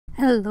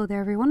Hello there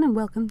everyone and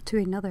welcome to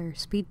another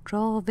speed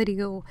draw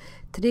video.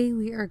 Today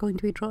we are going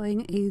to be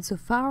drawing a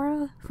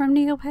Zafara from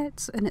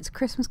Neopets and it's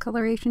Christmas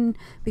coloration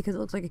because it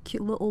looks like a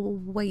cute little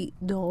white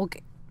dog,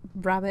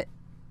 rabbit,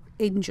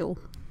 angel.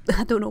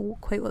 I don't know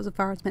quite what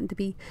Zafara is meant to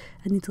be.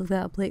 I need to look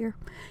that up later.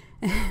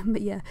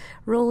 But yeah,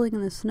 rolling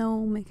in the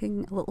snow,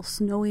 making a little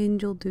snow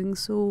angel, doing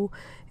so.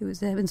 It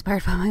was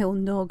inspired by my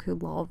own dog who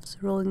loves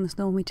rolling in the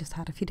snow. We just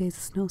had a few days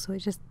of snow, so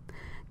it's just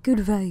good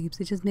vibes.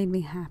 It just made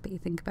me happy to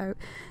think about.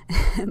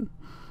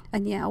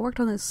 And yeah, I worked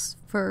on this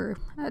for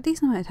a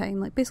decent amount of time,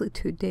 like basically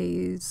 2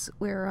 days,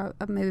 where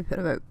I maybe put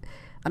about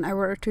an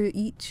hour or two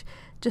each,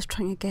 just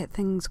trying to get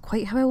things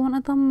quite how I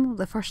wanted them.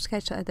 The first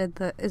sketch that I did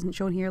that isn't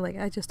shown here, like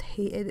I just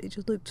hated it. It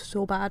just looked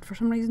so bad for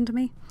some reason to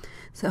me.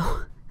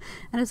 So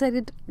I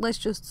decided let's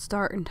just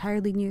start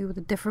entirely new with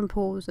a different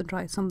pose and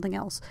try something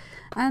else.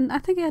 And I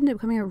think it ended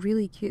up coming out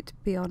really cute, to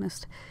be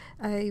honest.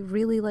 I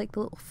really like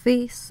the little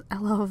face. I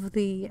love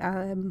the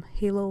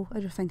halo.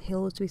 I just find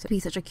halos to be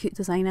such a cute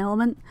design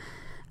element.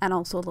 And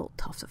also a little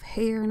tuft of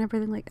hair and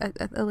everything. Like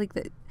I like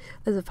that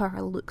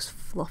Zafara looks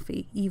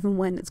fluffy even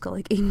when it's got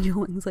like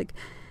angel wings. Like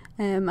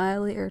I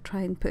later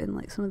try and put in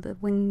like some of the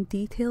wing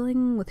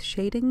detailing with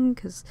shading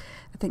because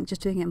I think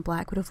just doing it in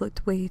black would have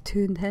looked way too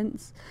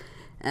intense.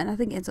 And I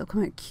think it ends up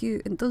coming out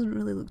cute and doesn't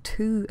really look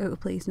too out of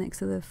place next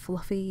to the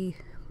fluffy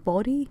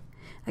body.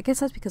 I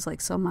guess that's because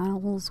like some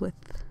animals with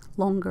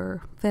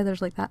longer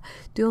feathers like that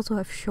do also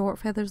have short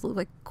feathers that look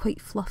like quite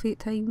fluffy at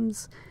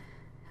times.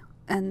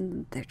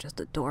 And they're just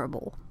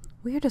adorable.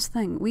 Weirdest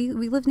thing, we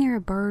live near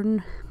a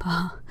burn,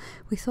 but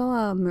we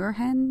saw a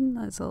moorhen,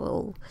 that's a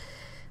little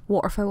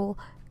waterfowl,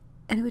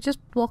 and it was just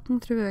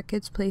walking through a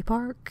kids' play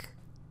park,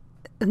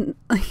 and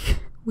like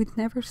we'd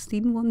never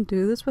seen one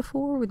do this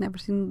before. We'd never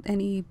seen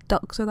any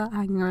ducks or that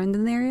hanging around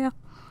in the area.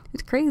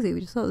 It's crazy.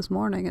 We just saw it this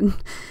morning, and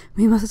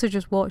me and my sister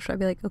just watched. I'd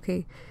be like,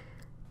 okay,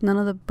 none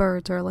of the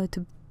birds are allowed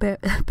to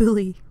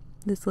bully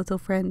this little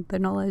friend. They're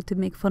not allowed to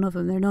make fun of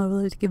him. They're not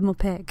allowed to give him a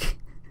peck.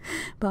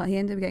 But he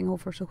ended up getting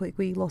over so quick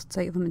we lost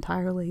sight of him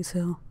entirely,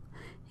 so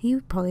he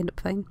would probably end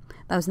up fine.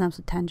 That was an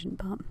absolute tangent,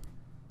 but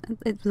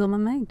it was on my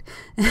mind.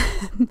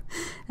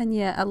 And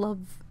yeah, I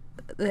love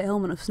the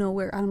element of snow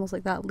where animals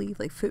like that leave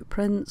like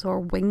footprints or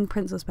wing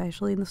prints,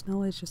 especially in the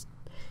snow. Is just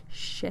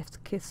chef's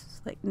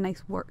kiss, like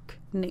nice work.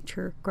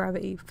 Nature,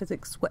 gravity,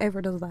 physics, whatever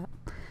does that.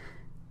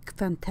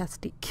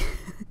 Fantastic.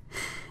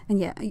 And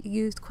yeah, I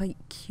used quite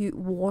cute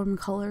warm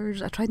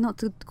colours. I tried not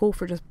to go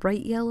for just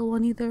bright yellow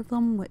on either of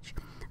them, which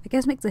I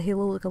guess makes the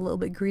halo look a little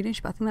bit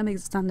greenish, but I think that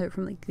makes it stand out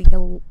from like the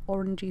yellow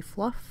orangey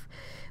fluff,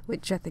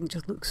 which I think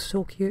just looks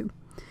so cute.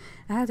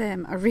 I had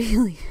a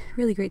really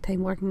great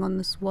time working on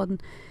this one,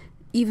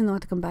 even though I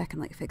had to come back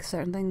and like fix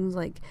certain things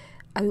like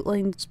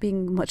outlines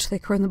being much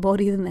thicker on the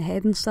body than the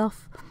head and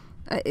stuff.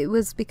 It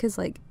was because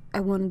like I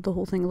wanted the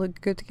whole thing to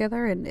look good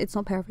together, and it's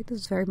not perfect.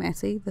 It's very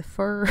messy. The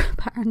fur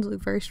patterns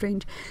look very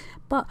strange,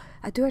 but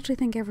I do actually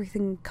think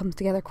everything comes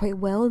together quite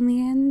well in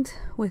the end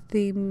with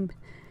the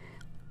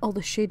all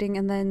the shading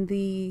and then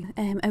the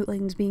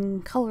outlines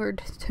being coloured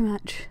to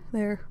match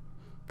their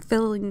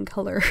filling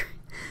colour.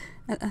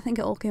 I think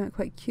it all came out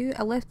quite cute.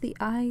 I left the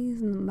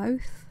eyes and the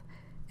mouth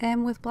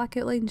with black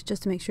outlines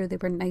just to make sure they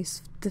were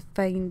nice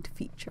defined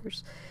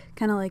features.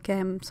 Kind of like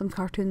some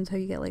cartoons, how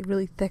you get like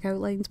really thick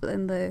outlines but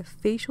then the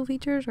facial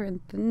features are in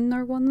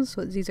thinner ones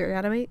so it's easier to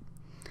animate.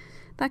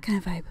 That kind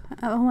of vibe.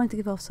 I wanted to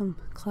give off some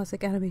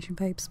classic animation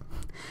vibes.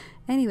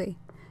 Anyway,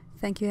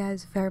 thank you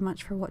guys very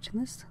much for watching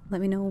this.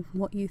 Let me know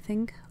what you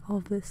think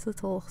of this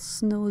little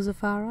snow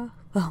Zafara.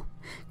 Well,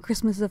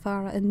 Christmas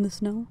Zafara in the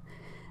snow.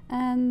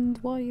 And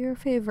what your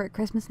favourite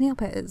Christmas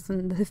Neopet is.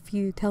 And if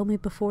you tell me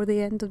before the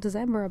end of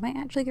December, I might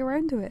actually get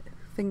around to it.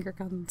 Finger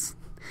guns.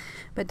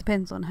 But it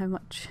depends on how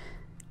much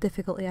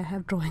difficulty I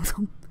have drawing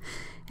them.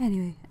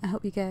 Anyway, I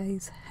hope you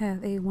guys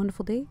have a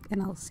wonderful day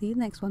and I'll see you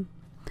next one.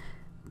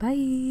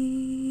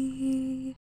 Bye!